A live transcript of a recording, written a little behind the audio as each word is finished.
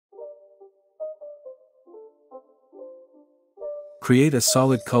Create a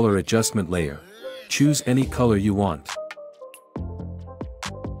solid color adjustment layer. Choose any color you want.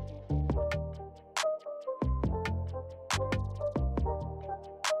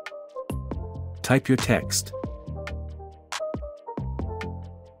 Type your text.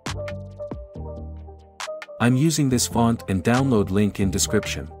 I'm using this font and download link in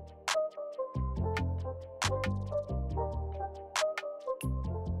description.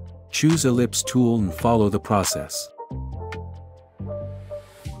 Choose Ellipse tool and follow the process.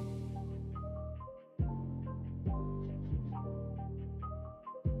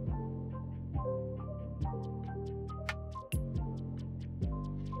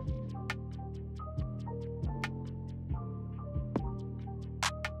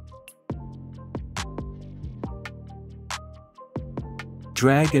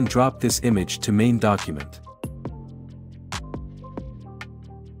 Drag and drop this image to main document.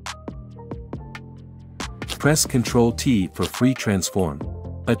 Press Ctrl T for free transform.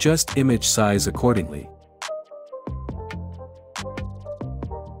 Adjust image size accordingly.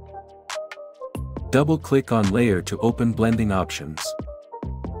 Double-click on layer to open blending options.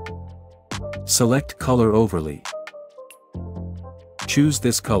 Select color overlay. Choose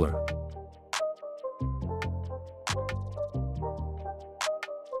this color.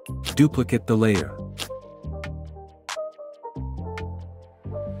 Duplicate the layer.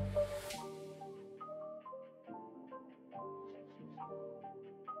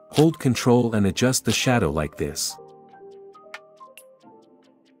 Hold Ctrl and adjust the shadow like this.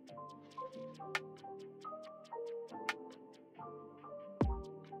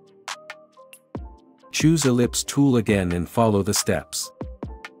 Choose Ellipse tool again and follow the steps.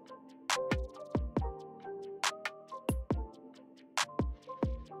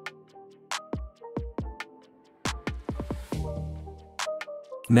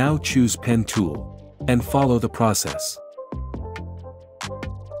 Now choose Pen tool, and follow the process.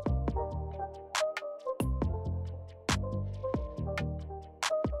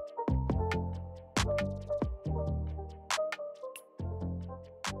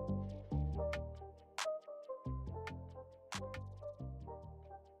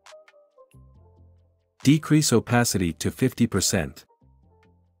 Decrease opacity to 50%.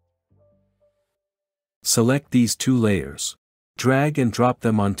 Select these two layers. Drag and drop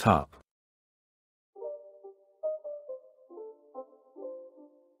them on top.